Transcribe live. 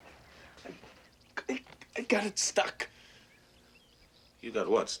got it stuck. You got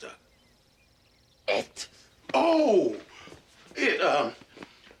what stuck? It. Oh! It,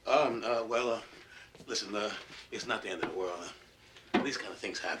 listen, it's not the end of the world. These kind of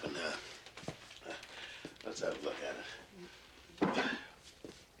things happen. Let's have a look at it.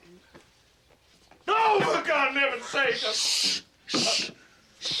 Oh, for God, never sake!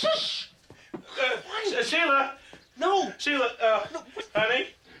 Sheila! No! Sheila, No, honey?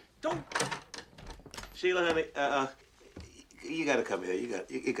 Don't. Sheila, honey, you gotta come here.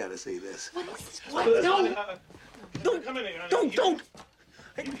 You gotta see this. What? No! Don't. Come in here, honey. Don't.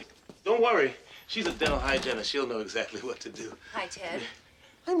 Don't worry. She's a dental hygienist. She'll know exactly what to do. Hi, Ted.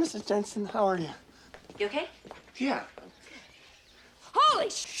 Hi, Mrs. Jensen. How are you? You okay? Yeah. Holy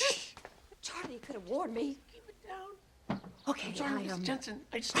shit! Charlie, you could have warned me. Keep it down. Okay, I'm sorry, Mrs. Jensen.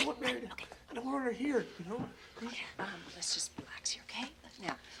 I just don't want Mary to... I don't want her here, you know? Let's just relax here, okay?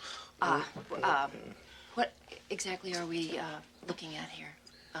 Now, what exactly are we looking at here?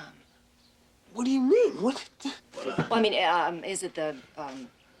 What do you mean? What? Well, I mean, is it the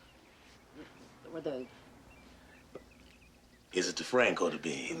or the? Is it the Frank or the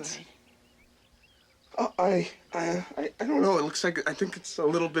beans? Right. I don't know. It looks like... I think it's a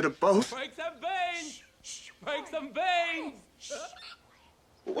little bit of both. Break some veins! Break some veins!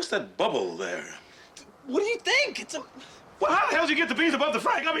 What's that bubble there? What do you think? It's a... Well, how the hell did you get the beans above the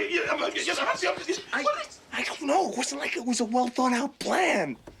Frank? I mean, I don't know. It wasn't like it was a well-thought-out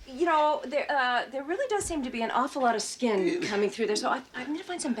plan. You know, there really does seem to be an awful lot of skin coming through there. So I'm gonna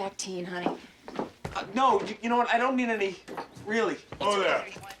find some Bactine, honey. No, you know what? I don't need any. Really. Oh, there.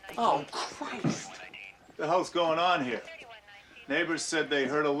 Oh, Christ. What the hell's going on here? Neighbors said they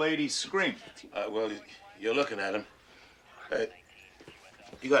heard a lady scream. Well, you're looking at him.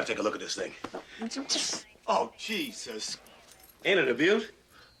 You gotta take a look at this thing. Oh, Jesus. Ain't it a beaut?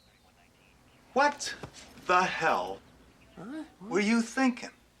 What the hell were you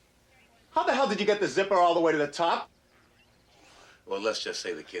thinking? How the hell did you get the zipper all the way to the top? Well, let's just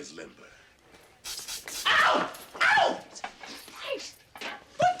say the kid's limber. Ow! Ow! Christ!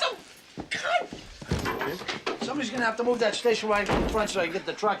 What the... God! Somebody's gonna have to move that station wagon in front so I can get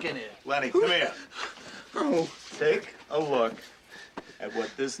the truck in here. Lenny, come here. Oh. Take a look at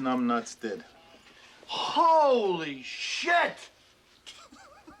what this numbnuts did. Holy shit!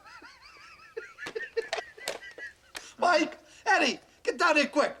 Mike, Eddie, get down here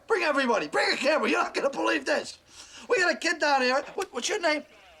quick. Bring everybody. Bring a camera. You're not gonna believe this. We got a kid down here. What's your name?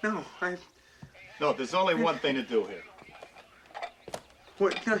 No, No, there's only one thing to do here.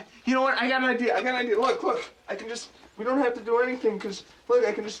 What? You know what? I got an idea. Look. I can just... We don't have to do anything, because, look,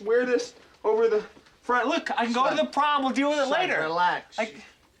 I can just wear this over the front. Look, I can go to the prom. We'll deal with it Son, later. relax.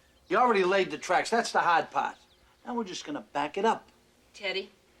 You already laid the tracks. That's the hard part. Now we're just gonna back it up.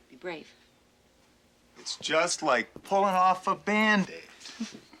 Teddy, be brave. It's just like pulling off a Band-Aid.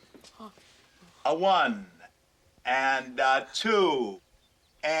 A 1, and 2,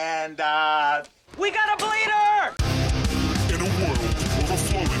 and We got a bleeder! In a world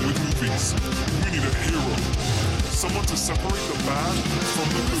overflowing with movies, we need a hero. Someone to separate the bad from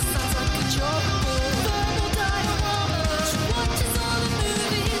the good.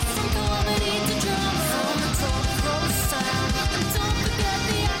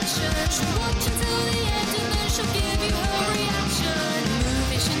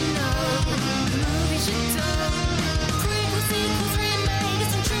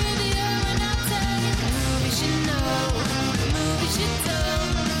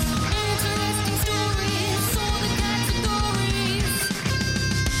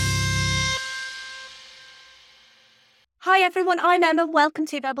 Hi everyone, I'm Emma. Welcome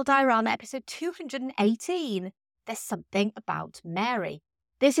to Verbal Diorama, episode 218. There's something about Mary.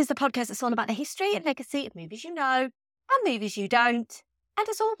 This is the podcast that's all about the history and legacy of movies you know and movies you don't. And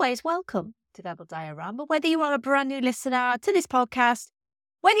as always, welcome to Verbal Diorama. Whether you are a brand new listener to this podcast,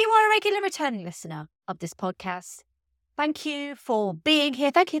 whether you are a regular returning listener of this podcast, thank you for being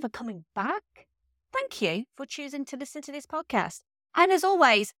here. Thank you for coming back. Thank you for choosing to listen to this podcast. And as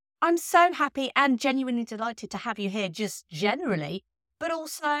always, I'm so happy and genuinely delighted to have you here just generally, but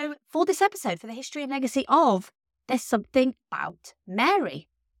also for this episode, for the history and legacy of There's Something About Mary.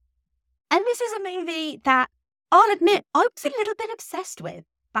 And this is a movie that I'll admit I was a little bit obsessed with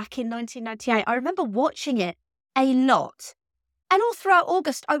back in 1998. I remember watching it a lot. And all throughout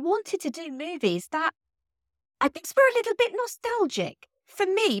August, I wanted to do movies that I think were a little bit nostalgic for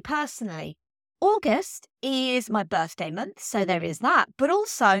me personally. August is my birthday month, so there is that. But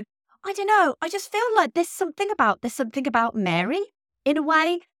also, I don't know, I just feel like there's something about Mary in a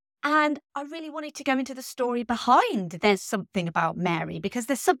way. And I really wanted to go into the story behind There's Something About Mary, because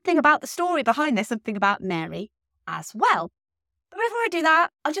there's something about the story behind There's Something About Mary as well. But before I do that,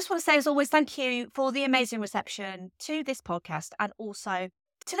 I just want to say, as always, thank you for the amazing reception to this podcast and also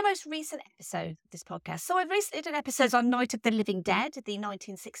to the most recent episode of this podcast. So I've recently done episodes on Night of the Living Dead, the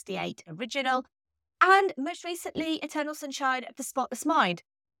 1968 original, and most recently, Eternal Sunshine of the Spotless Mind.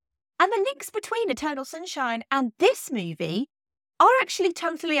 And the links between Eternal Sunshine and this movie are actually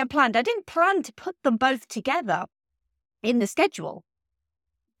totally unplanned. I didn't plan to put them both together in the schedule.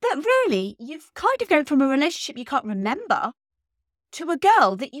 But really, you've kind of gone from a relationship you can't remember to a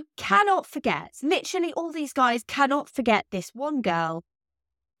girl that you cannot forget. Literally, all these guys cannot forget this one girl.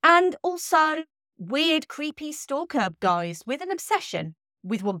 And also weird, creepy stalker guys with an obsession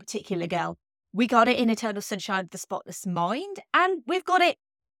with one particular girl. We got it in Eternal Sunshine of the Spotless Mind, and we've got it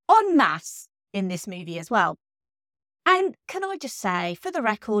en masse in this movie as well. And can I just say, for the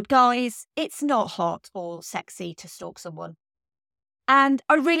record, guys, it's not hot or sexy to stalk someone. And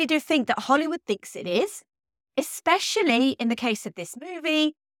I really do think that Hollywood thinks it is, especially in the case of this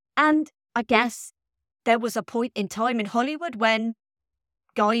movie. And I guess there was a point in time in Hollywood when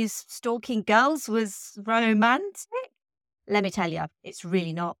guys stalking girls was romantic. Let me tell you, it's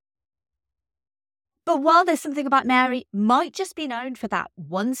really not. But while There's Something About Mary might just be known for that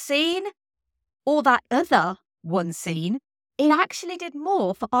one scene, or that other one scene, it actually did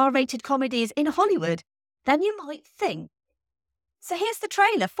more for R-rated comedies in Hollywood than you might think. So here's the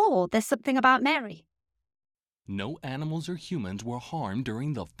trailer for There's Something About Mary. No animals or humans were harmed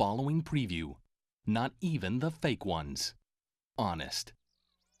during the following preview. Not even the fake ones. Honest.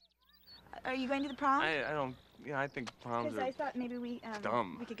 Are you going to the prom? I don't. Yeah, I think proms Because are I thought maybe we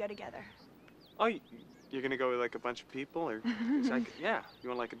dumb. we could go together. Oh, you're gonna go with like a bunch of people, or yeah, you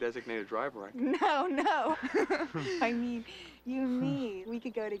want like a designated driver? No. I mean, you and me. We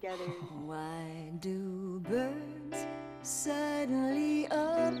could go together. Why do birds suddenly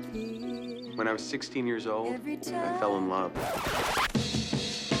appear? When I was 16 years old, Every I time. fell in love.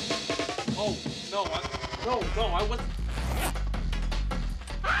 Oh, no, I wasn't.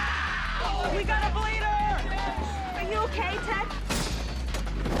 We got a bleeder! Are you okay, Ted?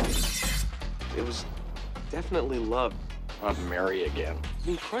 It was definitely love. Not Mary again. I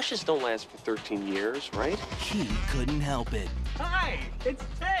mean, crushes don't last for 13 years, right? He couldn't help it. Hi, it's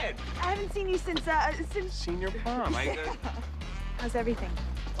Ted. I haven't seen you since Senior prom. How's everything?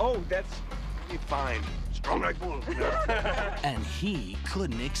 Oh, that's fine. Strong like bull. And he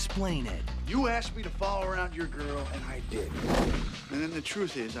couldn't explain it. You asked me to follow around your girl, and I did. And then the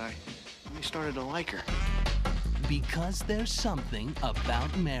truth is, I started to like her. Because there's something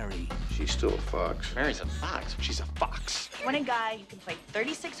about Mary. She's still a fox. Mary's a fox. She's a fox. I want a guy who can play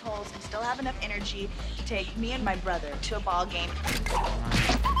 36 holes and still have enough energy to take me and my brother to a ball game.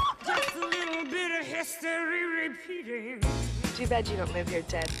 Just a little bit of history repeating. Too bad you don't live here,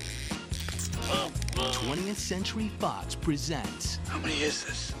 Ted. 20th Century Fox presents How many is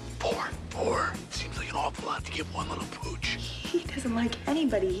this? 4. Seems like an awful lot to give one little pooch. He doesn't like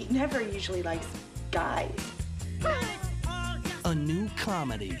anybody. He never usually likes guys. a new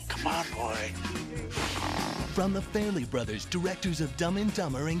comedy. Come on, boy. From the Farrelly Brothers, directors of Dumb and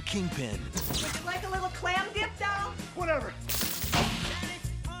Dumber and Kingpin. Would you like a little clam dip, doll? Whatever.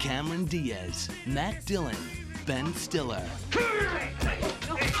 Cameron Diaz, Matt Dillon, Ben Stiller.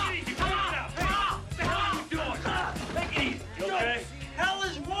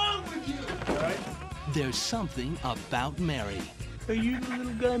 There's something about Mary. Are you the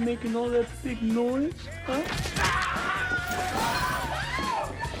little guy making all that big noise? Huh?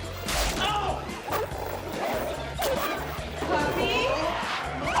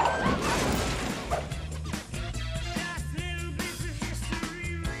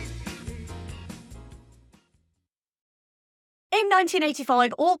 In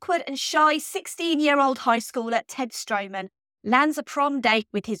 1985, awkward and shy 16-year-old high schooler Ted Stroman lands a prom date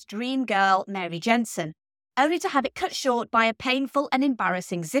with his dream girl, Mary Jensen, only to have it cut short by a painful and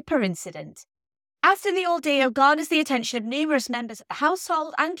embarrassing zipper incident. After the ordeal garners the attention of numerous members of the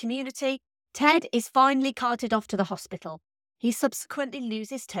household and community, Ted is finally carted off to the hospital. He subsequently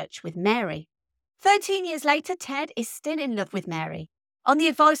loses touch with Mary. 13 years later, Ted is still in love with Mary. On the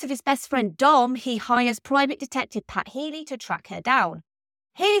advice of his best friend Dom, he hires private detective Pat Healy to track her down.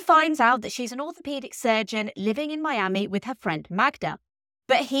 Healy finds out that she's an orthopedic surgeon living in Miami with her friend Magda.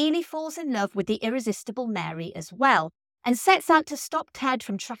 But Healy falls in love with the irresistible Mary as well, and sets out to stop Ted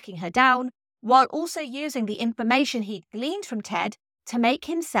from tracking her down, while also using the information he'd gleaned from Ted to make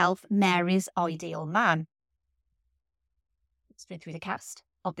himself Mary's ideal man. Let's run through the cast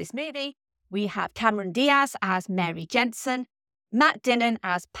of this movie. We have Cameron Diaz as Mary Jensen, Matt Dillon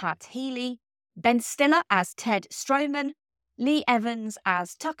as Pat Healy, Ben Stiller as Ted Stroman, Lee Evans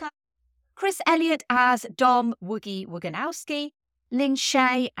as Tucker, Chris Elliott as Dom Woogie Woganowski, Lynn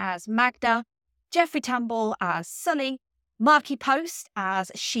Shay as Magda, Jeffrey Tambor as Sully, Marky Post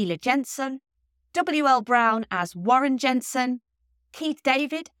as Sheila Jensen, W.L. Brown as Warren Jensen, Keith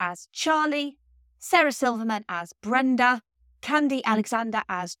David as Charlie, Sarah Silverman as Brenda, Candy Alexander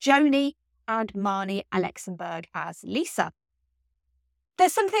as Joni, and Marnie Alexenberg as Lisa.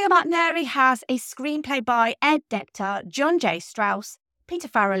 There's Something About Mary has a screenplay by Ed Decter, John J. Strauss, Peter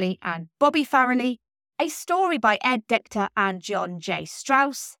Farrelly and Bobby Farrelly, a story by Ed Decter and John J.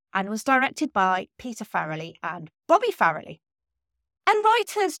 Strauss, and was directed by Peter Farrelly and Bobby Farrelly. And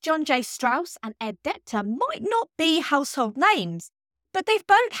writers John J. Strauss and Ed Decter might not be household names, but they've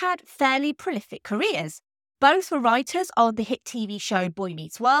both had fairly prolific careers. Both were writers on the hit TV show Boy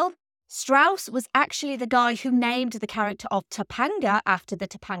Meets World. Strauss was actually the guy who named the character of Topanga after the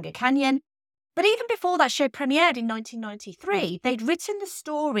Topanga Canyon. But even before that show premiered in 1993, they'd written the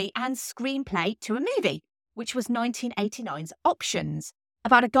story and screenplay to a movie, which was 1989's Options,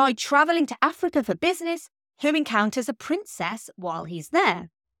 about a guy travelling to Africa for business who encounters a princess while he's there.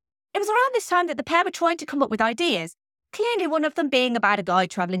 It was around this time that the pair were trying to come up with ideas, clearly one of them being about a guy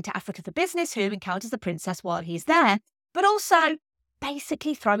travelling to Africa for business who encounters the princess while he's there, but also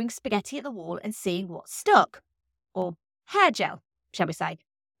basically throwing spaghetti at the wall and seeing what stuck. Or hair gel, shall we say.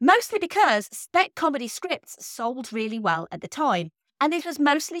 Mostly because spec comedy scripts sold really well at the time, and this was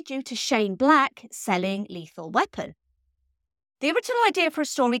mostly due to Shane Black selling Lethal Weapon. The original idea for a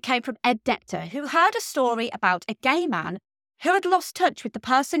story came from Ed Decter, who heard a story about a gay man who had lost touch with the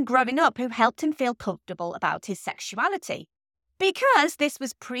person growing up who helped him feel comfortable about his sexuality. Because this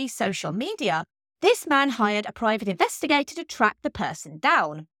was pre-social media, this man hired a private investigator to track the person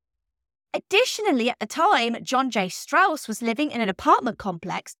down. Additionally, at the time, John J. Strauss was living in an apartment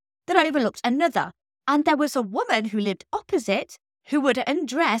complex that overlooked another, and there was a woman who lived opposite who would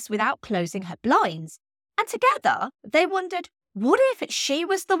undress without closing her blinds. And together, they wondered, what if she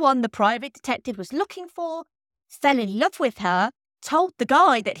was the one the private detective was looking for, fell in love with her, told the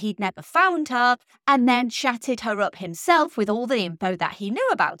guy that he'd never found her, and then chatted her up himself with all the info that he knew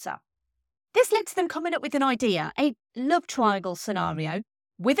about her. This led to them coming up with an idea, a love triangle scenario,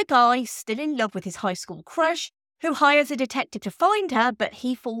 with a guy still in love with his high school crush, who hires a detective to find her, but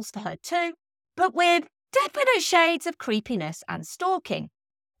he falls for her too, but with definite shades of creepiness and stalking.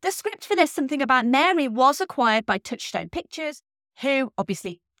 The script for There's Something About Mary was acquired by Touchstone Pictures, who,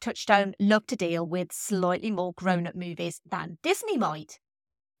 obviously, Touchstone loved to deal with slightly more grown-up movies than Disney might.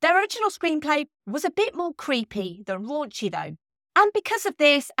 Their original screenplay was a bit more creepy than raunchy, though. And because of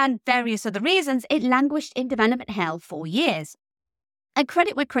this and various other reasons, it languished in development hell for years. And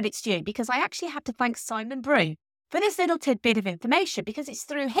credit where credit's due, because I actually have to thank Simon Brew for this little tidbit of information, because it's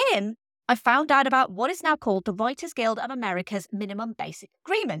through him I found out about what is now called the Writers Guild of America's Minimum Basic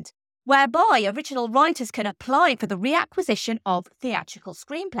Agreement, whereby original writers can apply for the reacquisition of theatrical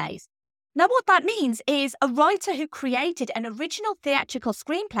screenplays. Now, what that means is a writer who created an original theatrical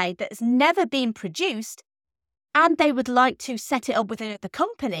screenplay that has never been produced and they would like to set it up within the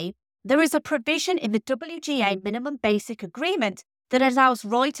company, there is a provision in the WGA Minimum Basic Agreement that allows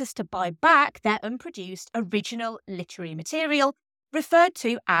writers to buy back their unproduced original literary material, referred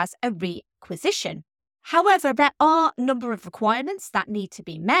to as a reacquisition. However, there are a number of requirements that need to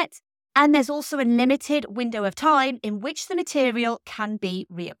be met, and there's also a limited window of time in which the material can be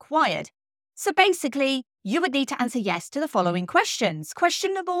reacquired. So basically, you would need to answer yes to the following questions.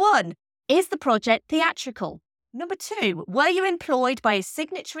 Question number 1, is the project theatrical? Number 2, were you employed by a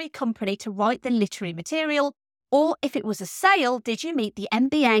signatory company to write the literary material? Or if it was a sale, did you meet the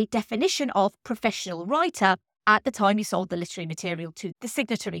MBA definition of professional writer at the time you sold the literary material to the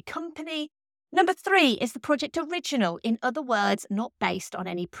signatory company? Number 3, is the project original? In other words, not based on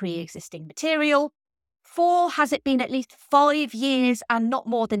any pre-existing material. 4, has it been at least 5 years and not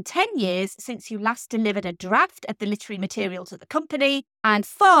more than 10 years since you last delivered a draft of the literary material to the company? And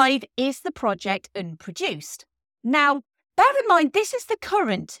 5, is the project unproduced? Now, bear in mind, this is the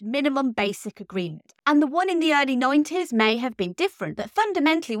current minimum basic agreement, and the one in the early 90s may have been different, but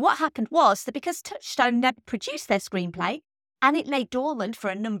fundamentally what happened was that because Touchstone never produced their screenplay, and it lay dormant for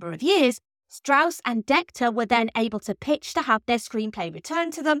a number of years, Strauss and Decter were then able to pitch to have their screenplay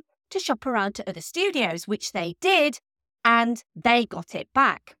returned to them to shop around to other studios, which they did, and they got it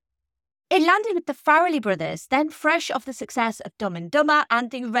back. It landed with the Farrelly brothers, then fresh off the success of Dumb and Dumber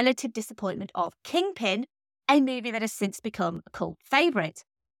and the relative disappointment of Kingpin, a movie that has since become a cult favourite.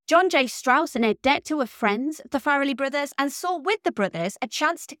 John J. Strauss and Ed Decter were friends of the Farrelly brothers and saw with the brothers a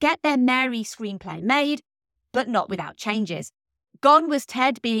chance to get their Mary screenplay made, but not without changes. Gone was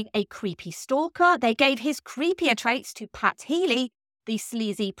Ted being a creepy stalker. They gave his creepier traits to Pat Healy, the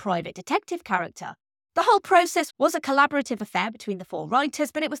sleazy private detective character. The whole process was a collaborative affair between the four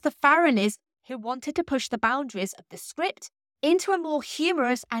writers, but it was the Farrellys who wanted to push the boundaries of the script into a more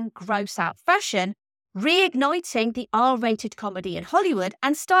humorous and gross-out fashion, reigniting the R-rated comedy in Hollywood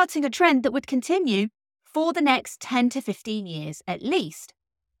and starting a trend that would continue for the next 10 to 15 years at least.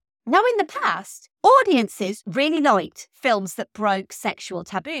 Now, in the past, audiences really liked films that broke sexual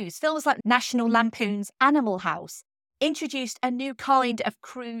taboos. Films like National Lampoon's Animal House introduced a new kind of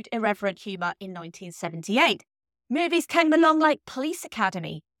crude, irreverent humour in 1978. Movies came along like Police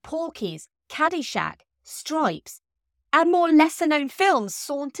Academy, Porky's, Caddyshack, Stripes, and more lesser-known films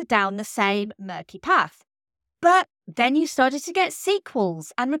sauntered down the same murky path. But then you started to get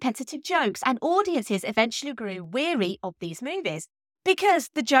sequels and repetitive jokes, and audiences eventually grew weary of these movies because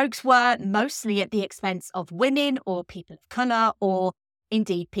the jokes were mostly at the expense of women or people of colour or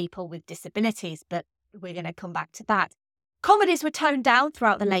indeed people with disabilities, but we're going to come back to that. Comedies were toned down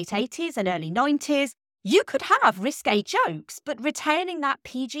throughout the late 80s and early 90s. You could have risque jokes, but retaining that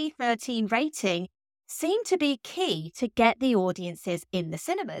PG-13 rating seemed to be key to get the audiences in the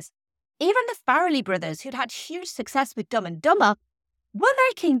cinemas. Even the Farrelly brothers, who'd had huge success with Dumb and Dumber, were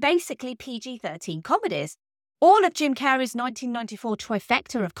making basically PG-13 comedies. All of Jim Carrey's 1994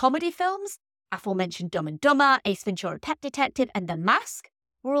 trifecta of comedy films, aforementioned Dumb and Dumber, Ace Ventura Pet Detective, and The Mask,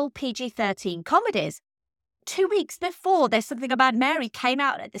 were all PG-13 comedies. 2 weeks before There's Something About Mary came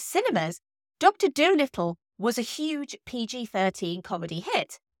out at the cinemas, Dr. Dolittle was a huge PG-13 comedy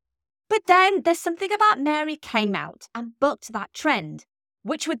hit. But then There's Something About Mary came out and bucked that trend,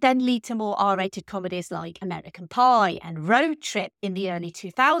 which would then lead to more R-rated comedies like American Pie and Road Trip in the early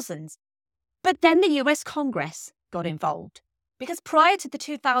 2000s. But then the US Congress got involved, because prior to the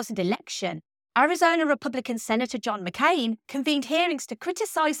 2000 election, Arizona Republican Senator John McCain convened hearings to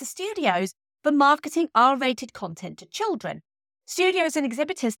criticize the studios for marketing R-rated content to children. Studios and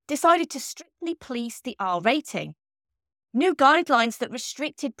exhibitors decided to strictly police the R rating. New guidelines that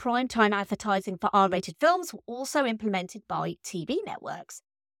restricted primetime advertising for R-rated films were also implemented by TV networks.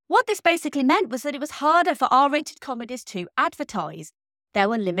 What this basically meant was that it was harder for R-rated comedies to advertise. There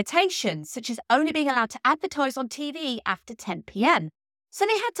were limitations, such as only being allowed to advertise on TV after 10 p.m. So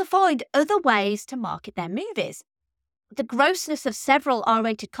they had to find other ways to market their movies. The grossness of several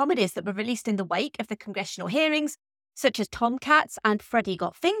R-rated comedies that were released in the wake of the congressional hearings, such as Tomcats and Freddy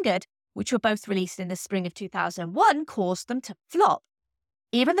Got Fingered, which were both released in the spring of 2001, caused them to flop.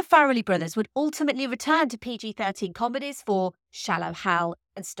 Even the Farrelly brothers would ultimately return to PG-13 comedies for Shallow Hal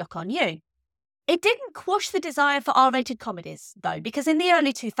and Stuck on You. It didn't quash the desire for R-rated comedies, though, because in the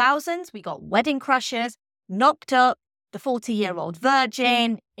early 2000s, we got Wedding Crashers, Knocked Up, The 40-Year-Old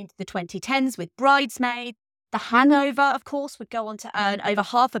Virgin, into the 2010s with Bridesmaid. The Hangover, of course, would go on to earn over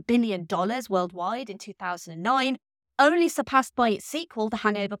 $500 million worldwide in 2009, only surpassed by its sequel, The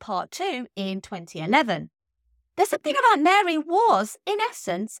Hangover Part 2, in 2011. There's Something About Mary was, in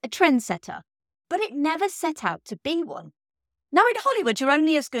essence, a trendsetter, but it never set out to be one. Now, in Hollywood, you're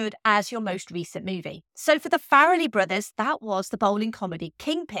only as good as your most recent movie. So for the Farrelly brothers, that was the bowling comedy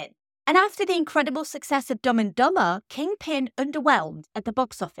Kingpin. And after the incredible success of Dumb and Dumber, Kingpin underwhelmed at the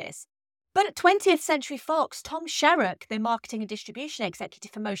box office. But at 20th Century Fox, Tom Sherrock, the marketing and distribution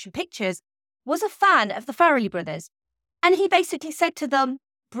executive for motion pictures, was a fan of the Farrelly brothers. And he basically said to them,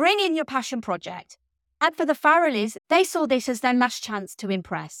 bring in your passion project. And for the Farrellys, they saw this as their last chance to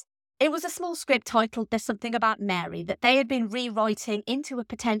impress. It was a small script titled There's Something About Mary that they had been rewriting into a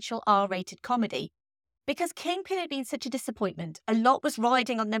potential R-rated comedy. Because Kingpin had been such a disappointment, a lot was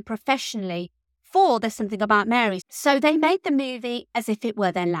riding on them professionally for There's Something About Mary. So they made the movie as if it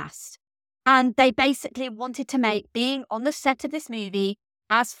were their last. And they basically wanted to make being on the set of this movie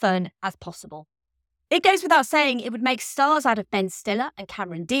as fun as possible. It goes without saying it would make stars out of Ben Stiller and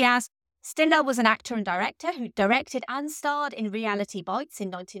Cameron Diaz. Stiller was an actor and director who directed and starred in Reality Bites in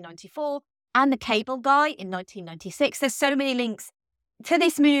 1994 and The Cable Guy in 1996. There's so many links to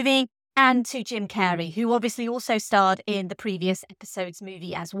this movie and to Jim Carrey, who obviously also starred in the previous episode's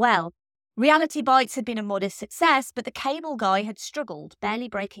movie as well. Reality Bites had been a modest success, but The Cable Guy had struggled, barely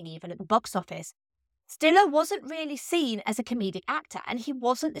breaking even at the box office. Stiller wasn't really seen as a comedic actor, and he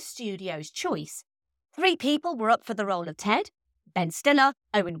wasn't the studio's choice. 3 people were up for the role of Ted: Ben Stiller,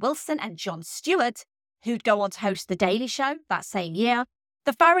 Owen Wilson, and Jon Stewart, who'd go on to host The Daily Show that same year.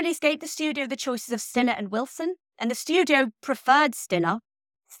 The Farrellys gave the studio the choices of Stiller and Wilson, and the studio preferred Stiller.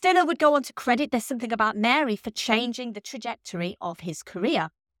 Stiller would go on to credit There's Something About Mary for changing the trajectory of his career.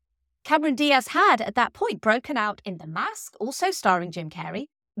 Cameron Diaz had, at that point, broken out in The Mask, also starring Jim Carrey,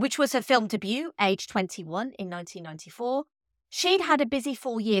 which was her film debut, aged 21, in 1994. She'd had a busy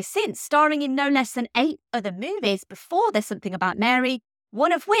 4 years since, starring in no less than 8 other movies before There's Something About Mary,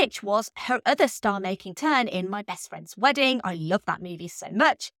 one of which was her other star-making turn in My Best Friend's Wedding. I love that movie so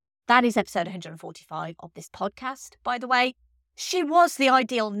much. That is episode 145 of this podcast, by the way. She was the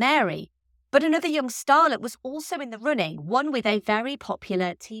ideal Mary, but another young starlet was also in the running, one with a very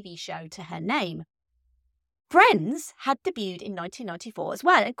popular TV show to her name. Friends had debuted in 1994 as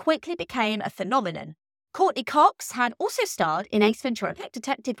well and quickly became a phenomenon. Courtney Cox had also starred in Ace Ventura: Pet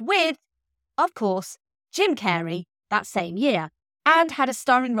Detective with, of course, Jim Carrey that same year, and had a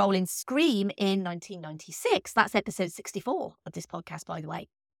starring role in Scream in 1996. That's episode 64 of this podcast, by the way.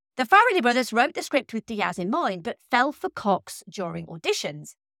 The Farrelly brothers wrote the script with Diaz in mind, but fell for Cox during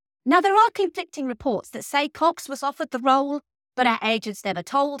auditions. Now, there are conflicting reports that say Cox was offered the role, but her agents never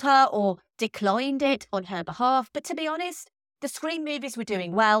told her or declined it on her behalf. But to be honest, the Scream movies were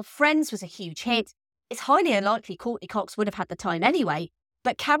doing well. Friends was a huge hit. It's highly unlikely Courtney Cox would have had the time anyway,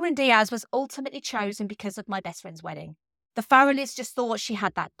 but Cameron Diaz was ultimately chosen because of My Best Friend's Wedding. The Farrellys just thought she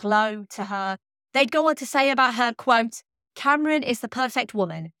had that glow to her. They'd go on to say about her, quote, "Cameron is the perfect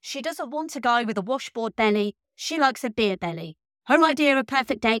woman. She doesn't want a guy with a washboard belly. She likes a beer belly. Her idea of a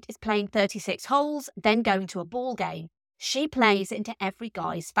perfect date is playing 36 holes, then going to a ball game. She plays into every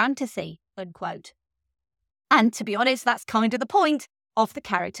guy's fantasy," unquote. And to be honest, that's kind of the point of the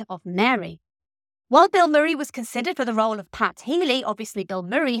character of Mary. While Bill Murray was considered for the role of Pat Healy, obviously Bill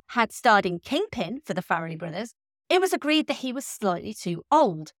Murray had starred in Kingpin for the Farrelly brothers, it was agreed that he was slightly too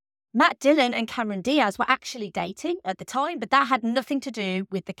old. Matt Dillon and Cameron Diaz were actually dating at the time, but that had nothing to do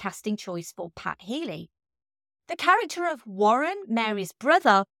with the casting choice for Pat Healy. The character of Warren, Mary's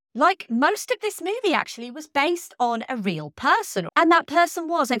brother, like most of this movie actually, was based on a real person, and that person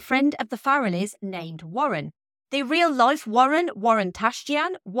was a friend of the Farrellys named Warren. The real-life Warren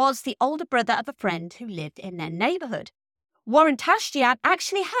Tashjian, was the older brother of a friend who lived in their neighbourhood. Warren Tashjian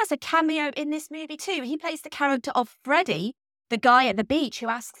actually has a cameo in this movie too. He plays the character of Freddie, the guy at the beach who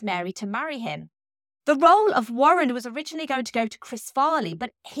asks Mary to marry him. The role of Warren was originally going to go to Chris Farley,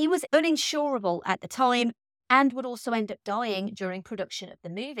 but he was uninsurable at the time and would also end up dying during production of the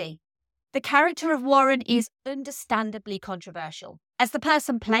movie. The character of Warren is understandably controversial, as the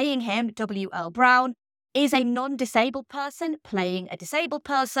person playing him, W. Earl Brown, is a non-disabled person playing a disabled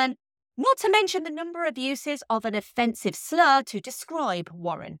person, not to mention the number of uses of an offensive slur to describe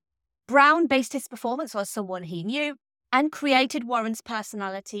Warren. Brown based his performance on someone he knew and created Warren's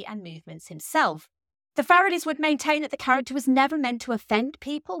personality and movements himself. The Farrellys would maintain that the character was never meant to offend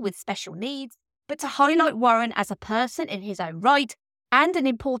people with special needs, but to highlight Warren as a person in his own right and an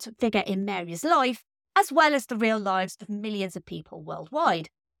important figure in Mary's life, as well as the real lives of millions of people worldwide.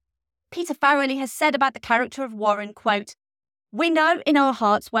 Peter Farrelly has said about the character of Warren, quote, "We know in our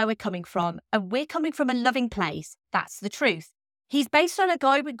hearts where we're coming from, and we're coming from a loving place. That's the truth. He's based on a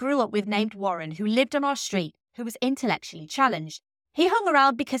guy we grew up with named Warren, who lived on our street, who was intellectually challenged. He hung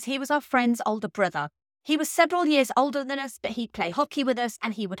around because he was our friend's older brother. He was several years older than us, but he'd play hockey with us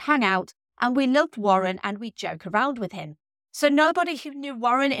and he would hang out, and we loved Warren and we'd joke around with him. So nobody who knew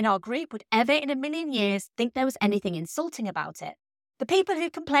Warren in our group would ever in a million years think there was anything insulting about it. The people who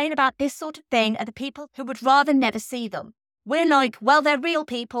complain about this sort of thing are the people who would rather never see them. We're like, well, they're real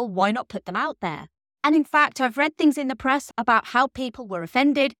people, why not put them out there? And in fact, I've read things in the press about how people were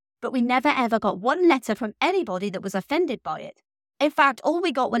offended, but we never ever got one letter from anybody that was offended by it. In fact, all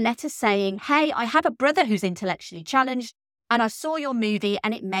we got were letters saying, hey, I have a brother who's intellectually challenged, and I saw your movie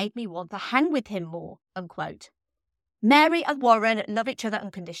and it made me want to hang with him more," unquote. Mary and Warren love each other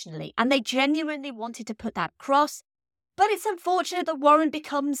unconditionally, and they genuinely wanted to put that across. But it's unfortunate that Warren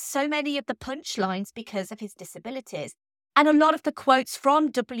becomes so many of the punchlines because of his disabilities. And a lot of the quotes from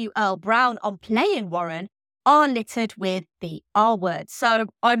W. Earl Brown on playing Warren are littered with the R word. So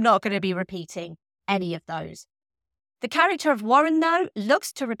I'm not going to be repeating any of those. The character of Warren, though,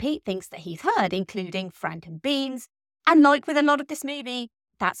 looks to repeat things that he's heard, including Frank and Beans. And like with a lot of this movie,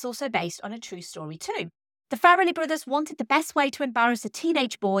 that's also based on a true story too. The Farrelly brothers wanted the best way to embarrass a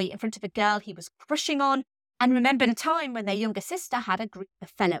teenage boy in front of a girl he was crushing on, and remembered a time when their younger sister had a group of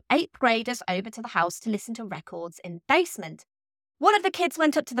fellow 8th graders over to the house to listen to records in the basement. One of the kids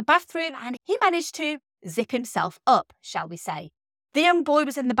went up to the bathroom and he managed to zip himself up, shall we say. The young boy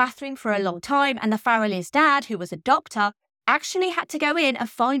was in the bathroom for a long time, and the Farrelly's dad, who was a doctor, actually had to go in and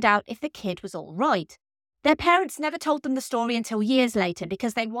find out if the kid was all right. Their parents never told them the story until years later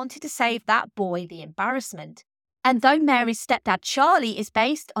because they wanted to save that boy the embarrassment. And though Mary's stepdad Charlie is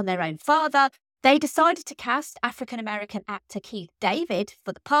based on their own father, they decided to cast African-American actor Keith David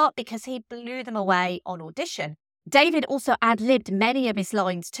for the part because he blew them away on audition. David also ad-libbed many of his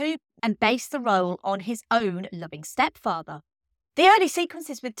lines too and based the role on his own loving stepfather. The early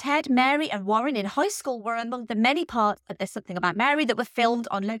sequences with Ted, Mary, and Warren in high school were among the many parts of There's Something About Mary that were filmed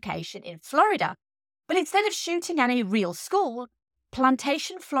on location in Florida. But instead of shooting at a real school,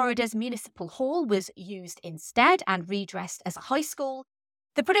 Plantation, Florida's Municipal Hall was used instead and redressed as a high school.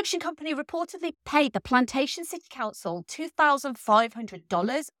 The production company reportedly paid the Plantation City Council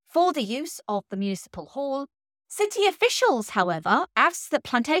 $2,500 for the use of the Municipal Hall. City officials, however, asked that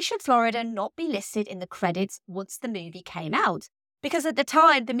Plantation, Florida not be listed in the credits once the movie came out, because at the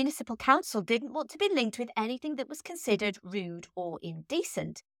time the Municipal Council didn't want to be linked with anything that was considered rude or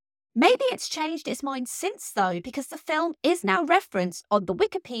indecent. Maybe it's changed its mind since, though, because the film is now referenced on the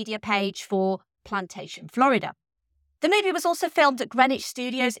Wikipedia page for Plantation, Florida. The movie was also filmed at Greenwich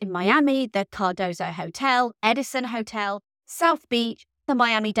Studios in Miami, the Cardozo Hotel, Edison Hotel, South Beach, the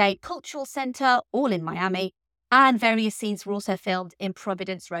Miami-Dade Cultural Center, all in Miami, and various scenes were also filmed in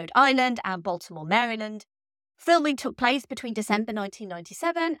Providence, Rhode Island and Baltimore, Maryland. Filming took place between December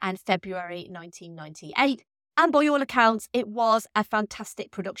 1997 and February 1998. And by all accounts, it was a fantastic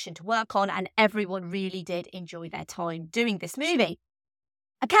production to work on, and everyone really did enjoy their time doing this movie.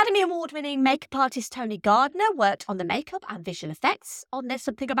 Academy Award-winning makeup artist Tony Gardner worked on the makeup and visual effects on There's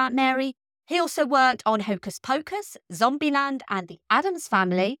Something About Mary. He also worked on Hocus Pocus, Zombieland, and The Addams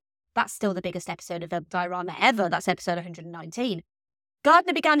Family. That's still the biggest episode of Verbal Diorama ever. That's episode 119.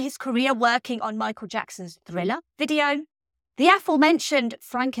 Gardner began his career working on Michael Jackson's Thriller video. The aforementioned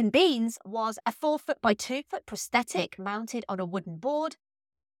Frankenbeans was a 4-foot by 2-foot prosthetic mounted on a wooden board.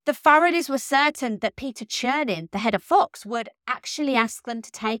 The Farrellys were certain that Peter Chernin, the head of Fox, would actually ask them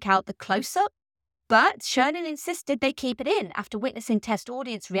to take out the close-up, but Chernin insisted they keep it in after witnessing test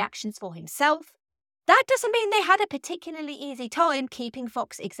audience reactions for himself. That doesn't mean they had a particularly easy time keeping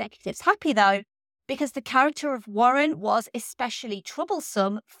Fox executives happy, though, because the character of Warren was especially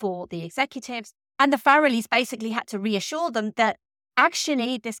troublesome for the executives. And the Farrellys basically had to reassure them that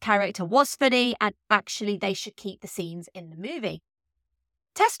actually this character was funny and actually they should keep the scenes in the movie.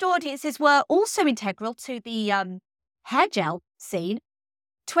 Test audiences were also integral to the hair gel scene.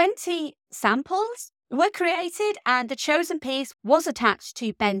 20 samples were created and the chosen piece was attached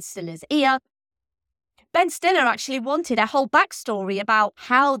to Ben Stiller's ear. Ben Stiller actually wanted a whole backstory about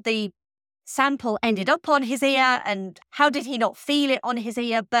how the sample ended up on his ear and how did he not feel it on his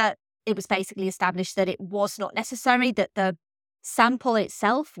ear, but it was basically established that it was not necessary, that the sample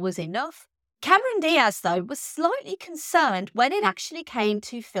itself was enough. Cameron Diaz, though, was slightly concerned when it actually came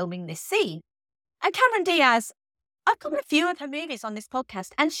to filming this scene. And Cameron Diaz, I've covered a few of her movies on this podcast,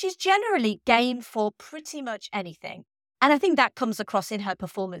 and she's generally game for pretty much anything. And I think that comes across in her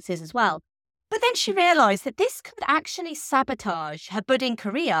performances as well. But then she realised that this could actually sabotage her budding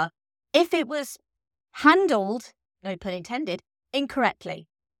career if it was handled, no pun intended, incorrectly.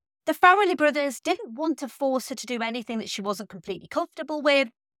 The Farrelly brothers didn't want to force her to do anything that she wasn't completely comfortable with,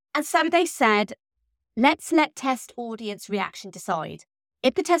 and so they said, let's let test audience reaction decide.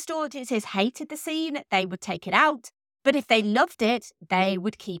 If the test audiences hated the scene, they would take it out, but if they loved it, they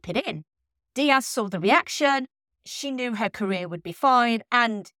would keep it in. Diaz saw the reaction, she knew her career would be fine,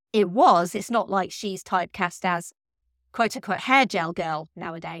 and it's not like she's typecast as quote-unquote hair gel girl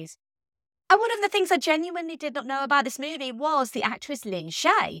nowadays. And one of the things I genuinely did not know about this movie was the actress Lynn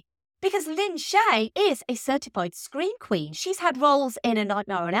Shay. Because Lynn Shay is a certified scream queen. She's had roles in A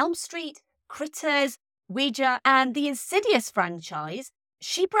Nightmare on Elm Street, Critters, Ouija, and the Insidious franchise.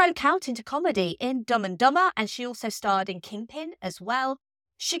 She broke out into comedy in Dumb and Dumber, and she also starred in Kingpin as well.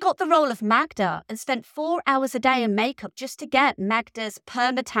 She got the role of Magda and spent 4 hours a day in makeup just to get Magda's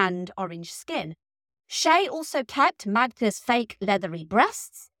permatanned orange skin. Shay also kept Magda's fake leathery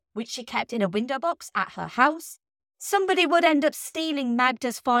breasts, which she kept in a window box at her house. Somebody would end up stealing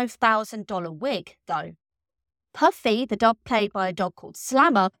Magda's $5,000 wig, though. Puffy, the dog played by a dog called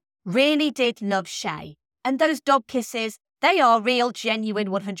Slammer, really did love Shay. And those dog kisses, they are real, genuine,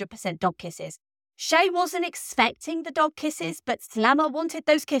 100% dog kisses. Shay wasn't expecting the dog kisses, but Slammer wanted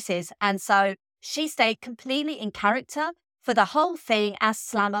those kisses. And so she stayed completely in character for the whole thing as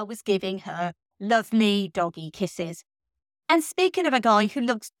Slammer was giving her lovely doggy kisses. And speaking of a guy who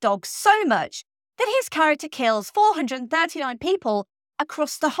loves dogs so much that his character kills 439 people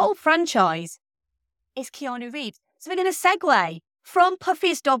across the whole franchise, is Keanu Reeves. So we're going to segue from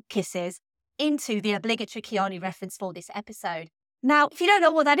Puffy's dog kisses into the obligatory Keanu reference for this episode. Now, if you don't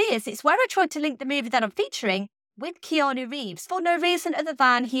know what that is, it's where I tried to link the movie that I'm featuring with Keanu Reeves for no reason other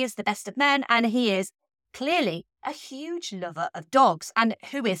than he is the best of men and he is clearly a huge lover of dogs. And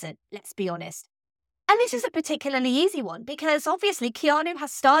who isn't? Let's be honest. And this is a particularly easy one because obviously Keanu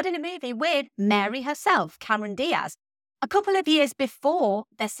has starred in a movie with Mary herself, Cameron Diaz. A couple of years before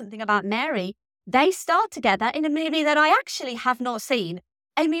There's Something About Mary, They star together in a movie that I actually have not seen,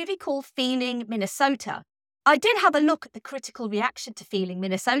 a movie called Feeling Minnesota. I did have a look at the critical reaction to Feeling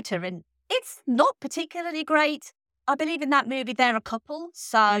Minnesota, and it's not particularly great. I believe in that movie they're a couple,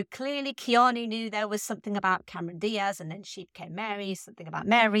 so clearly Keanu knew there was something about Cameron Diaz, and then she became Mary, something about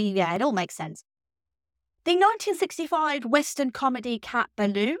Mary. Yeah, it all makes sense. The 1965 Western comedy Cat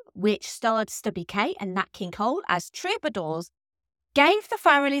Ballou, which starred Stubby Kaye and Nat King Cole as troubadours, gave the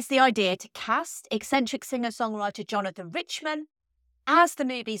Farrellys the idea to cast eccentric singer-songwriter Jonathan Richman as the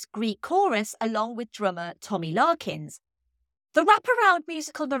movie's Greek chorus along with drummer Tommy Larkins. The wraparound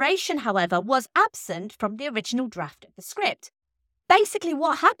musical narration, however, was absent from the original draft of the script. Basically,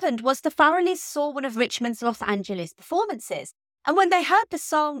 what happened was the Farrellys saw one of Richman's Los Angeles performances, and when they heard the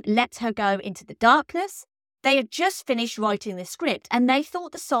song Let Her Go Into the Darkness, they had just finished writing the script and they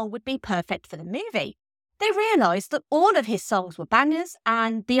thought the song would be perfect for the movie. They realised that all of his songs were bangers,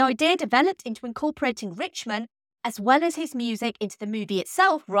 and the idea developed into incorporating Richman as well as his music into the movie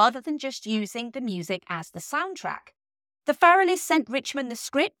itself rather than just using the music as the soundtrack. The Farrellys sent Richman the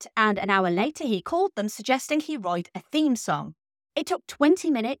script, and an hour later he called them suggesting he write a theme song. It took 20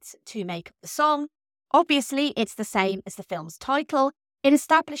 minutes to make up the song. Obviously, it's the same as the film's title. It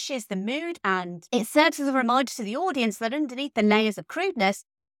establishes the mood, and it serves as a reminder to the audience that underneath the layers of crudeness,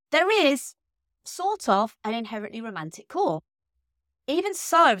 there is, sort of, an inherently romantic core. Even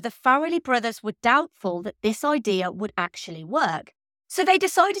so, the Farrelly brothers were doubtful that this idea would actually work. So they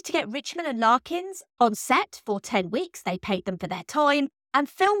decided to get Richman and Larkins on set for 10 weeks. They paid them for their time and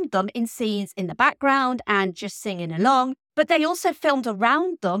filmed them in scenes in the background and just singing along. But they also filmed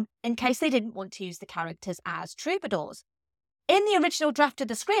around them in case they didn't want to use the characters as troubadours. In the original draft of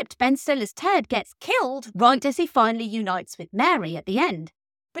the script, Ben Stiller's Ted gets killed right as he finally unites with Mary at the end.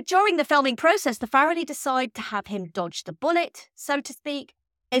 But during the filming process, the Farrelly decide to have him dodge the bullet, so to speak,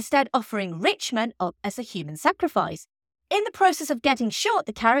 instead offering Richman up as a human sacrifice. In the process of getting shot,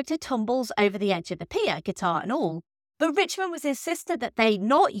 the character tumbles over the edge of the pier, guitar and all. But Richman was insisted that they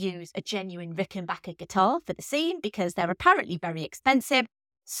not use a genuine Rickenbacker guitar for the scene because they're apparently very expensive,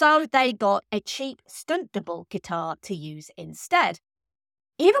 so they got a cheap stunt double guitar to use instead.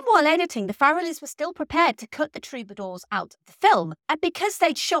 Even while editing, the Farrellys were still prepared to cut the troubadours out of the film, and because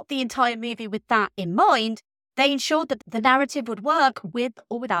they'd shot the entire movie with that in mind, they ensured that the narrative would work with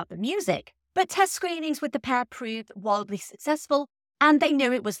or without the music. But test screenings with the pair proved wildly successful, and they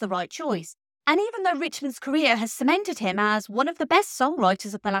knew it was the right choice. And even though Richman's career has cemented him as one of the best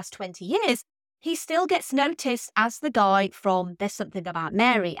songwriters of the last 20 years, he still gets noticed as the guy from There's Something About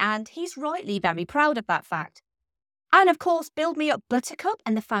Mary, and he's rightly very proud of that fact. And of course, Build Me Up Buttercup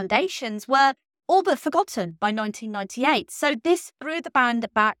and the Foundations were all but forgotten by 1998, so this threw the band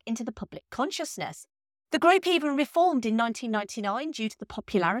back into the public consciousness. The group even reformed in 1999 due to the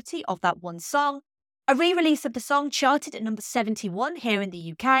popularity of that one song. A re-release of the song charted at number 71 here in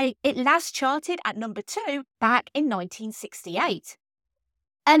the UK. It last charted at number 2 back in 1968.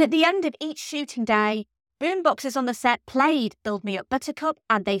 And at the end of each shooting day, boomboxes on the set played Build Me Up Buttercup,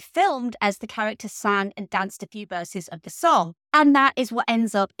 and they filmed as the characters sang and danced a few verses of the song. And that is what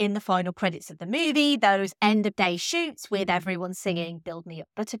ends up in the final credits of the movie, those end-of-day shoots with everyone singing Build Me Up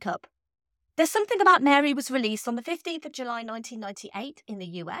Buttercup. There's Something About Mary was released on the 15th of July 1998 in the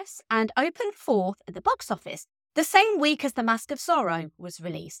US and opened 4th at the box office, the same week as The Mask of Sorrow was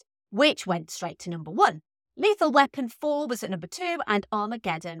released, which went straight to number 1. Lethal Weapon 4 was at number 2 and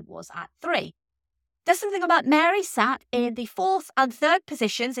Armageddon was at 3. There's Something About Mary sat in the 4th and 3rd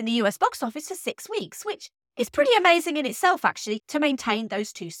positions in the US box office for 6 weeks, which is pretty amazing in itself actually to maintain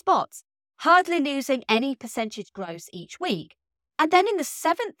those 2 spots, hardly losing any percentage gross each week. And then in the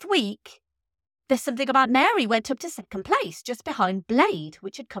 7th week, There's Something About Mary went up to 2nd place, just behind Blade,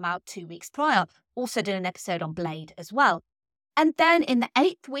 which had come out 2 weeks prior. Also did an episode on Blade as well. And then in the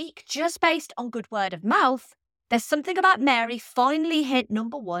 8th week, just based on good word of mouth, There's Something About Mary finally hit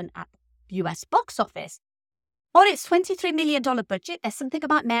number 1 at the US box office. On its $23 million budget, There's Something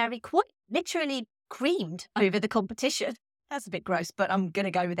About Mary quite literally creamed over the competition. That's a bit gross, but I'm going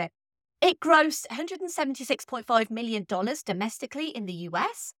to go with it. It grossed $176.5 million domestically in the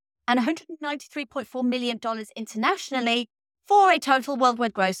US and $193.4 million internationally for a total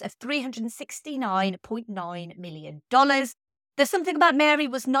worldwide gross of $369.9 million. There's Something About Mary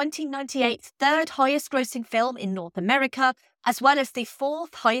was 1998's 3rd highest grossing film in North America, as well as the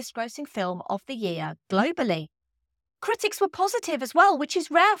 4th highest grossing film of the year globally. Critics were positive as well, which is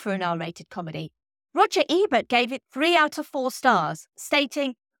rare for an R-rated comedy. Roger Ebert gave it 3 out of 4 stars,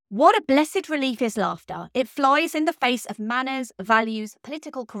 stating, "What a blessed relief is laughter. It flies in the face of manners, values,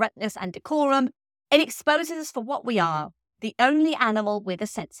 political correctness and decorum. It exposes us for what we are, the only animal with a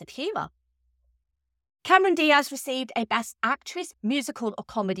sense of humour." Cameron Diaz received a Best Actress, Musical or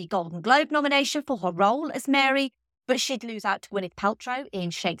Comedy Golden Globe nomination for her role as Mary, but she'd lose out to Gwyneth Paltrow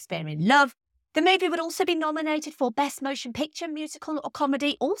in Shakespeare in Love. The movie would also be nominated for Best Motion Picture, Musical or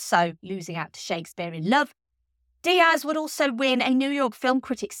Comedy, also losing out to Shakespeare in Love. Diaz would also win a New York Film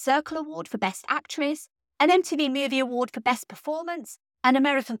Critics Circle Award for Best Actress, an MTV Movie Award for Best Performance, an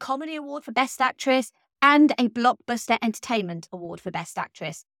American Comedy Award for Best Actress, and a Blockbuster Entertainment Award for Best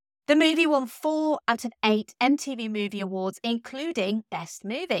Actress. The movie won 4 out of 8 MTV Movie Awards, including Best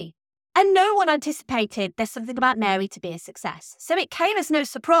Movie. And no one anticipated There's Something About Mary to be a success, so it came as no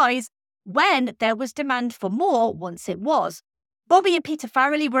surprise when there was demand for more once it was. Bobby and Peter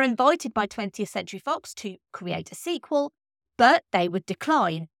Farrelly were invited by 20th Century Fox to create a sequel, but they would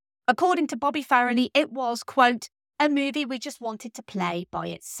decline. According to Bobby Farrelly, it was, quote, a movie we just wanted to play by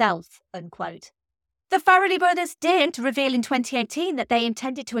itself, unquote. The Farrelly brothers did reveal in 2018 that they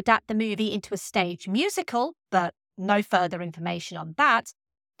intended to adapt the movie into a stage musical, but no further information on that.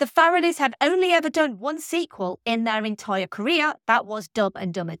 The Farrellys have only ever done one sequel in their entire career. That was Dumb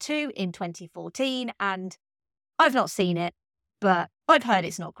and Dumber 2 in 2014, and I've not seen it, but I've heard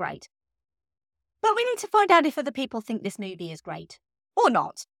it's not great. But we need to find out if other people think this movie is great or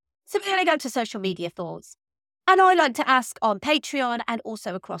not. So we're going to go to social media thoughts. And I like to ask on Patreon and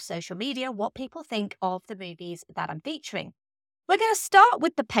also across social media what people think of the movies that I'm featuring. We're going to start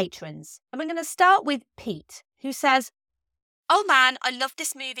with the patrons. And we're going to start with Pete, who says, oh man, I loved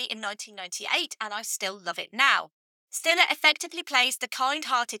this movie in 1998 and I still love it now. Stiller effectively plays the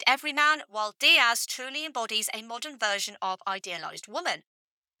kind-hearted everyman, while Diaz truly embodies a modern version of idealised woman.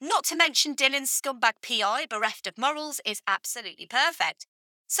 Not to mention Dylan's scumbag PI, bereft of morals, is absolutely perfect.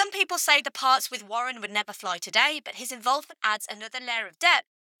 Some people say the parts with Warren would never fly today, but his involvement adds another layer of depth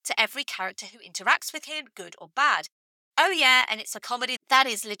to every character who interacts with him, good or bad. Oh yeah, and it's a comedy that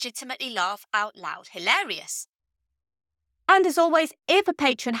is legitimately laugh out loud hilarious. And as always, if a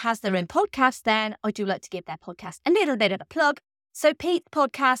patron has their own podcast, then I do like to give their podcast a little bit of a plug. So Pete's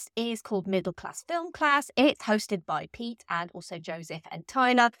podcast is called Middle Class Film Class. It's hosted by Pete and also Joseph and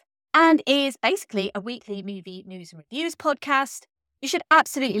Tyler, and is basically a weekly movie news and reviews podcast. You should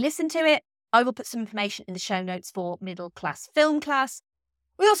absolutely listen to it. I will put some information in the show notes for Middle Class Film Class.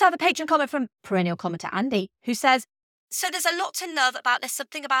 We also have a patron comment from perennial commenter Andy, who says, so there's a lot to love about There's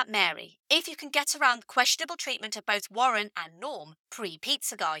Something About Mary, if you can get around the questionable treatment of both Warren and Norm,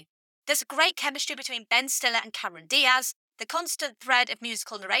 pre-Pizza Guy. There's a great chemistry between Ben Stiller and Cameron Diaz. The constant thread of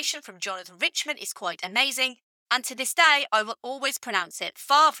musical narration from Jonathan Richman is quite amazing. And to this day, I will always pronounce it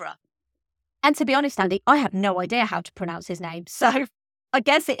Favre. And to be honest, Andy, I have no idea how to pronounce his name, so I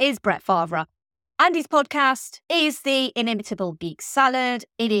guess it is Brett Favre. Andy's podcast is the inimitable Geek Salad.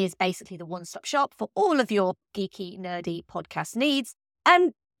 It is basically the one-stop shop for all of your geeky, nerdy podcast needs.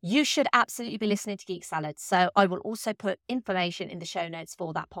 And you should absolutely be listening to Geek Salad. So I will also put information in the show notes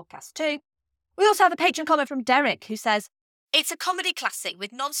for that podcast too. We also have a patron comment from Derek, who says, it's a comedy classic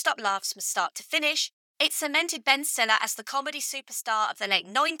with non-stop laughs from start to finish. It cemented Ben Stiller as the comedy superstar of the late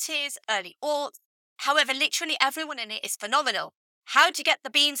 90s, early aughts. However, literally everyone in it is phenomenal. How'd you get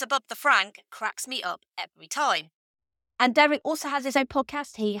the beans above the Frank cracks me up every time. And Derek also has his own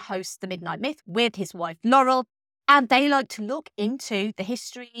podcast. He hosts The Midnight Myth with his wife Laurel, and they like to look into the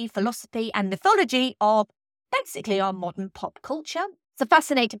history, philosophy and mythology of basically our modern pop culture. It's a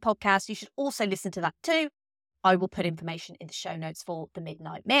fascinating podcast. You should also listen to that too. I will put information in the show notes for The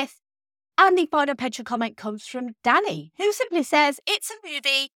Midnight Myth. And the final patron comment comes from Danny, who simply says, it's a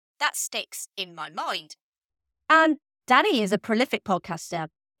movie that sticks in my mind. And Danny is a prolific podcaster.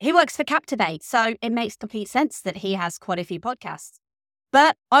 He works for Captivate, so it makes complete sense that he has quite a few podcasts.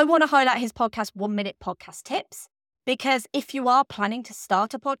 But I want to highlight his podcast, 1 Minute Podcast Tips, because if you are planning to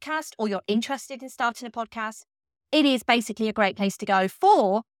start a podcast or you're interested in starting a podcast, it is basically a great place to go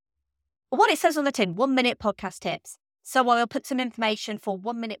for what it says on the tin, 1 Minute Podcast Tips. So I will put some information for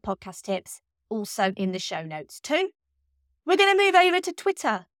 1 Minute Podcast Tips also in the show notes too. We're going to move over to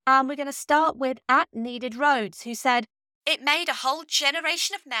Twitter, and we're going to start with @NeededRoads, who said, it made a whole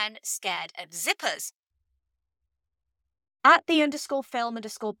generation of men scared of zippers.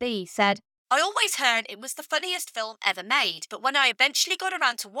 @_film_B said, I always heard it was the funniest film ever made, but when I eventually got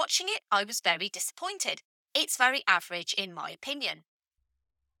around to watching it, I was very disappointed. It's very average in my opinion.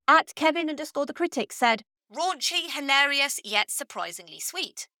 @Kevin_the_critic said, raunchy, hilarious, yet surprisingly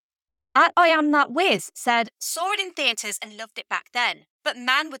sweet. @IamThatWhiz said, saw it in theatres and loved it back then, but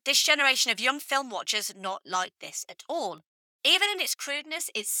man, would this generation of young film watchers not like this at all. Even in its crudeness,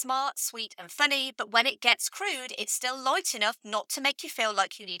 it's smart, sweet and funny, but when it gets crude, it's still light enough not to make you feel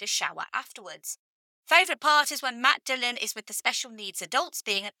like you need a shower afterwards. Favourite part is when Matt Dillon is with the special needs adults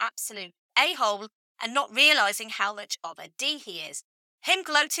being an absolute a-hole, and not realising how much of a D he is. Him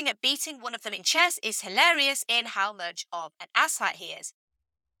gloating at beating one of them in chess is hilarious in how much of an asshat he is.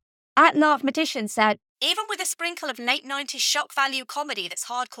 At Mathematician said, even with a sprinkle of late 90s shock value comedy that's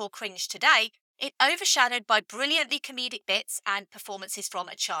hardcore cringe today, it overshadowed by brilliantly comedic bits and performances from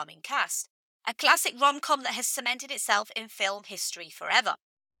a charming cast. A classic rom-com that has cemented itself in film history forever.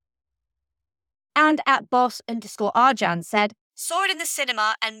 And at boss_Arjan said, saw it in the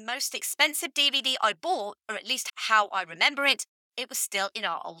cinema and most expensive DVD I bought, or at least how I remember it, it was still in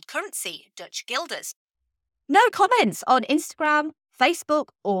our old currency, Dutch guilders. No comments on Instagram, Facebook,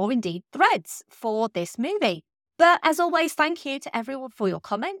 or indeed Threads for this movie. But as always, thank you to everyone for your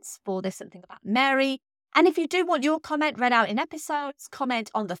comments, for There's Something About Mary. And if you do want your comment read out in episodes, comment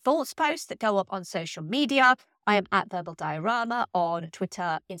on the thoughts posts that go up on social media. I am at Verbal Diorama on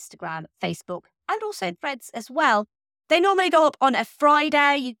Twitter, Instagram, Facebook, and also Threads as well. They normally go up on a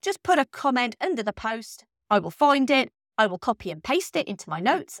Friday. You just put a comment under the post. I will find it. I will copy and paste it into my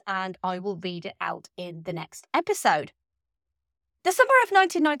notes, and I will read it out in the next episode. The summer of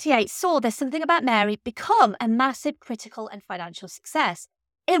 1998 saw There's Something About Mary become a massive critical and financial success.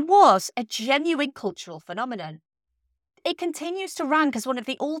 It was a genuine cultural phenomenon. It continues to rank as one of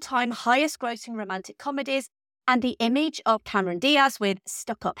the all-time highest-grossing romantic comedies, and the image of Cameron Diaz with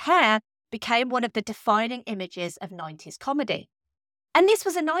stuck-up hair became one of the defining images of 90s comedy. And this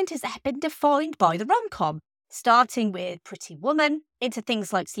was a 90s that had been defined by the rom-com, starting with Pretty Woman, into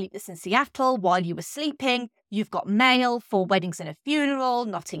things like Sleepless in Seattle, While You Were Sleeping, You've Got Mail, 4 Weddings and a Funeral,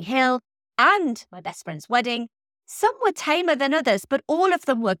 Notting Hill, and My Best Friend's Wedding. Some were tamer than others, but all of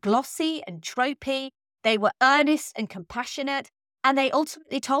them were glossy and tropey. They were earnest and compassionate, and they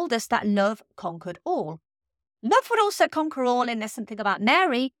ultimately told us that love conquered all. Love would also conquer all in There's Something About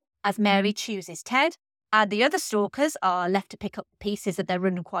Mary, as Mary chooses Ted, and the other stalkers are left to pick up the pieces of their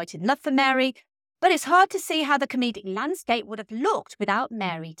unrequited love for Mary, but it's hard to see how the comedic landscape would have looked without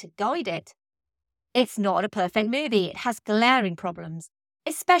Mary to guide it. It's not a perfect movie. It has glaring problems,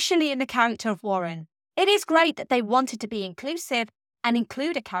 especially in the character of Warren. It is great that they wanted to be inclusive and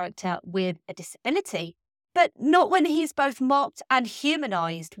include a character with a disability, but not when he is both mocked and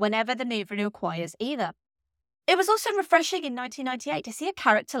humanised whenever the movie requires either. It was also refreshing in 1998 to see a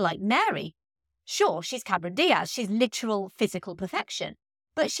character like Mary. Sure, she's Cameron Diaz, she's literal physical perfection,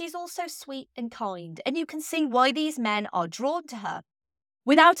 but she's also sweet and kind, and you can see why these men are drawn to her.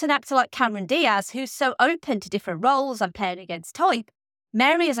 Without an actor like Cameron Diaz, who's so open to different roles and playing against type,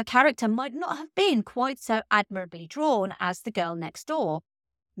 Mary as a character might not have been quite so admirably drawn as the girl next door.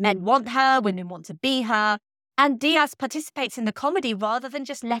 Men want her, women want to be her, and Diaz participates in the comedy rather than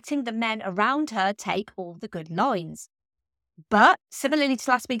just letting the men around her take all the good lines. But, similarly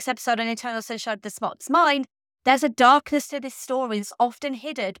to last week's episode on Eternal Sunshine of the Spotless Mind, there's a darkness to this story that's often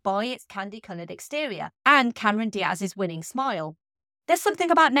hidden by its candy-coloured exterior and Cameron Diaz's winning smile. There's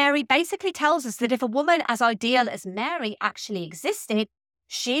Something About Mary basically tells us that if a woman as ideal as Mary actually existed,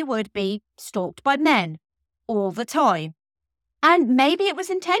 she would be stalked by men all the time. And maybe it was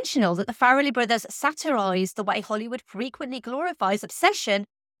intentional that the Farrelly brothers satirised the way Hollywood frequently glorifies obsession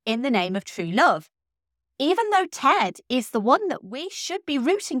in the name of true love. Even though Ted is the one that we should be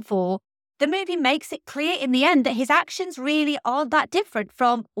rooting for, the movie makes it clear in the end that his actions really aren't that different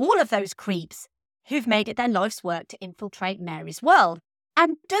from all of those creeps who've made it their life's work to infiltrate Mary's world.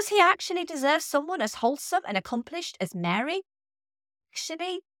 And does he actually deserve someone as wholesome and accomplished as Mary?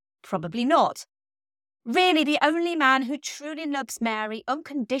 Actually, probably not. Really, the only man who truly loves Mary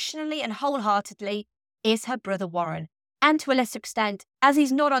unconditionally and wholeheartedly is her brother Warren, and to a lesser extent, as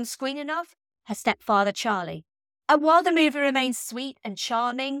he's not on screen enough, her stepfather Charlie. And while the movie remains sweet and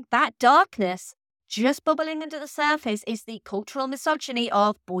charming, that darkness, just bubbling under the surface, is the cultural misogyny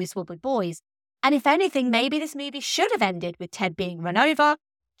of boys will be boys. And if anything, maybe this movie should have ended with Ted being run over,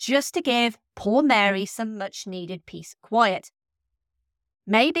 just to give poor Mary some much-needed peace and quiet.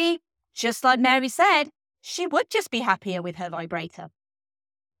 Maybe, just like Mary said, she would just be happier with her vibrator.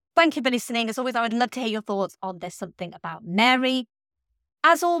 Thank you for listening. As always, I would love to hear your thoughts on There's Something About Mary.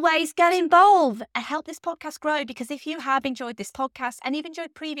 As always, get involved and help this podcast grow, because if you have enjoyed this podcast and you've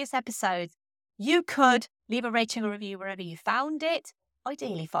enjoyed previous episodes, you could leave a rating or review wherever you found it,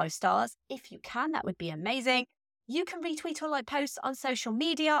 ideally 5 stars. If you can, that would be amazing. You can retweet all my posts on social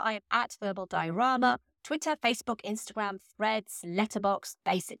media. I am at Verbal Diorama, Twitter, Facebook, Instagram, Threads, Letterboxd,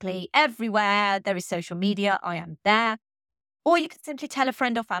 basically everywhere there is social media, I am there. Or you can simply tell a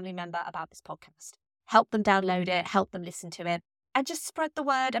friend or family member about this podcast. Help them download it, help them listen to it, and just spread the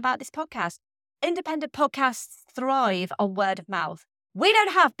word about this podcast. Independent podcasts thrive on word of mouth. We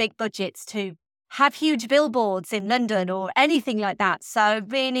don't have big budgets to have huge billboards in London or anything like that. So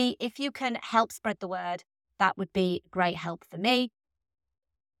really, if you can help spread the word, that would be great help for me.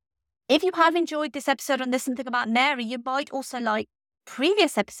 If you have enjoyed this episode on There's Something About Mary, you might also like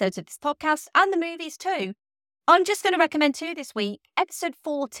previous episodes of this podcast and the movies too. I'm just going to recommend two this week. Episode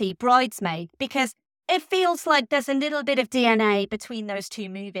 40, Bridesmaid, because it feels like there's a little bit of DNA between those two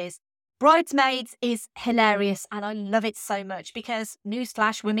movies. Bridesmaids is hilarious and I love it so much because,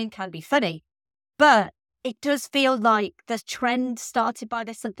 newsflash, women can be funny. But it does feel like the trend started by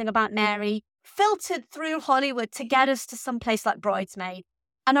There's Something About Mary filtered through Hollywood to get us to some place like Bridesmaid.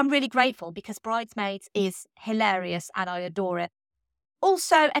 And I'm really grateful because Bridesmaids is hilarious and I adore it.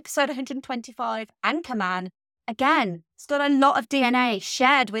 Also, episode 125, Anchorman. Again, it's got a lot of DNA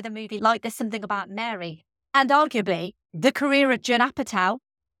shared with a movie like There's Something About Mary. And arguably, the career of Judd Apatow,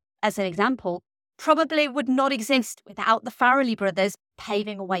 as an example, probably would not exist without the Farrelly brothers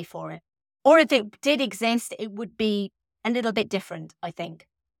paving a way for it. Or if it did exist, it would be a little bit different, I think.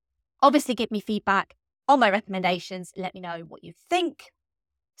 Obviously, give me feedback on my recommendations. Let me know what you think.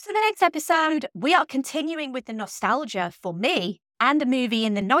 So the next episode, we are continuing with the nostalgia for me and a movie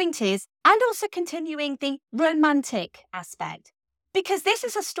in the 90s, and also continuing the romantic aspect. Because this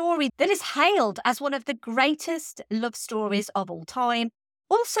is a story that is hailed as one of the greatest love stories of all time,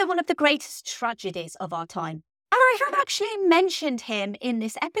 also one of the greatest tragedies of our time. And I have actually mentioned him in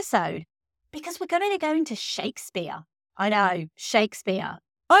this episode, because we're going to go into Shakespeare. I know, Shakespeare.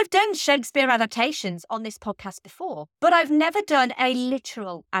 I've done Shakespeare adaptations on this podcast before, but I've never done a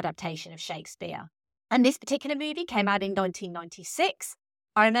literal adaptation of Shakespeare. And this particular movie came out in 1996.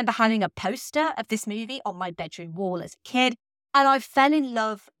 I remember having a poster of this movie on my bedroom wall as a kid, and I fell in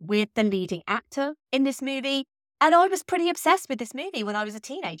love with the leading actor in this movie, and I was pretty obsessed with this movie when I was a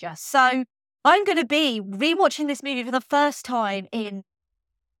teenager. So I'm going to be rewatching this movie for the first time in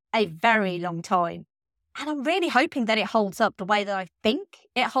a very long time. And I'm really hoping that it holds up the way that I think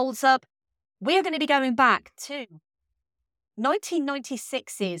it holds up. We're going to be going back to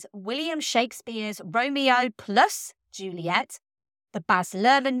 1996's William Shakespeare's Romeo plus Juliet, the Baz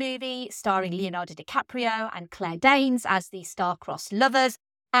Luhrmann movie starring Leonardo DiCaprio and Claire Danes as the star-crossed lovers.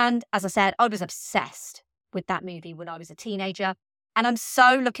 And as I said, I was obsessed with that movie when I was a teenager. And I'm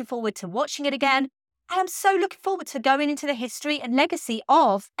so looking forward to watching it again. And I'm so looking forward to going into the history and legacy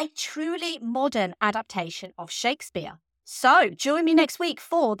of a truly modern adaptation of Shakespeare. So join me next week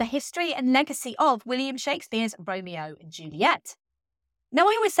for the history and legacy of William Shakespeare's Romeo and Juliet. Now,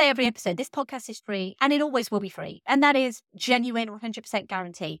 I always say every episode, this podcast is free and it always will be free. And that is genuine 100%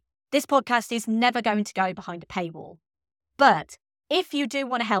 guarantee. This podcast is never going to go behind a paywall. But if you do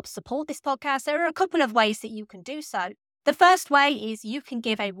want to help support this podcast, there are a couple of ways that you can do so. The first way is you can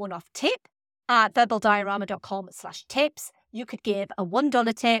give a one-off tip at verbaldiorama.com/tips. You could give a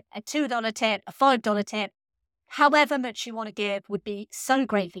 $1 tip, a $2 tip, a $5 tip. However much you want to give would be so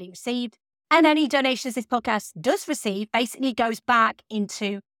gratefully received. And any donations this podcast does receive basically goes back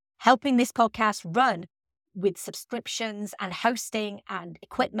into helping this podcast run with subscriptions and hosting and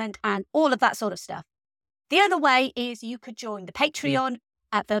equipment and all of that sort of stuff. The other way is you could join the Patreon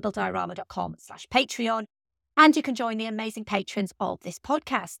at verbaldiorama.com/Patreon. And you can join the amazing patrons of this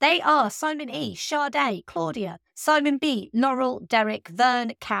podcast. They are Simon E, Sade, Claudia, Simon B, Laurel, Derek,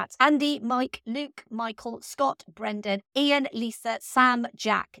 Vern, Kat, Andy, Mike, Luke, Michael, Scott, Brendan, Ian, Lisa, Sam,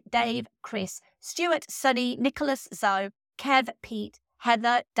 Jack, Dave, Chris, Stuart, Sunny, Nicholas, Zoe, Kev, Pete,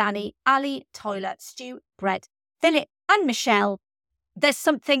 Heather, Danny, Ali, Tyler, Stu, Brett, Philip, and Michelle. There's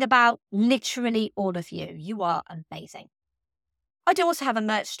something about literally all of you. You are amazing. I do also have a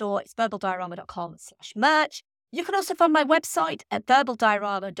merch store. It's verbaldiorama.com/merch. You can also find my website at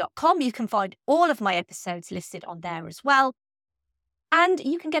verbaldiorama.com. You can find all of my episodes listed on there as well. And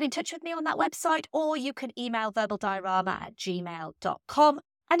you can get in touch with me on that website, or you can email verbaldiorama@gmail.com.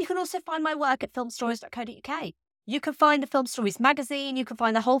 And you can also find my work at filmstories.co.uk. You can find the Film Stories magazine. You can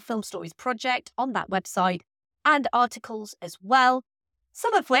find the whole Film Stories project on that website, and articles as well.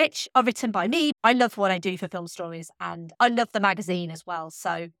 Some of which are written by me. I love what I do for Film Stories and I love the magazine as well.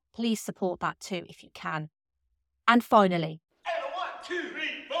 So please support that too if you can. And finally, 1, 2,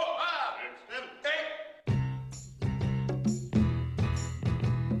 3, 4, 5, 6, 7, 8.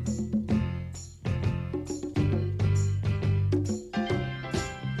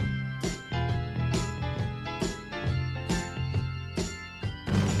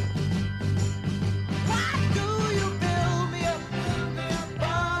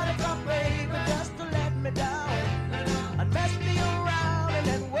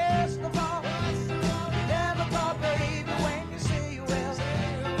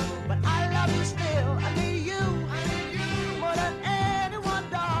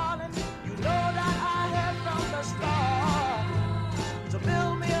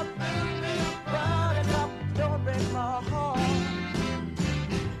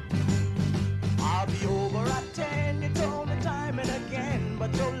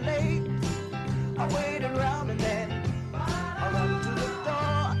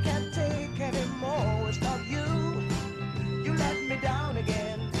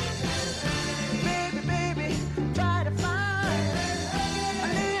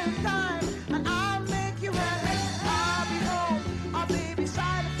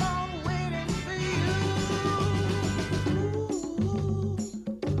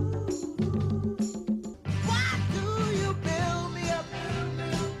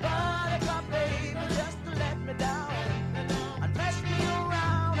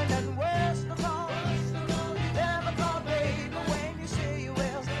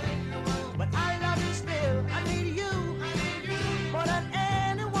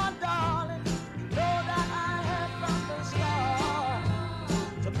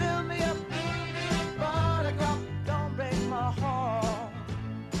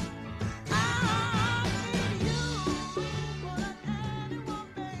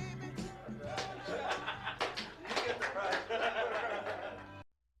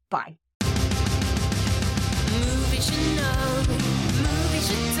 Bye. Movies you know.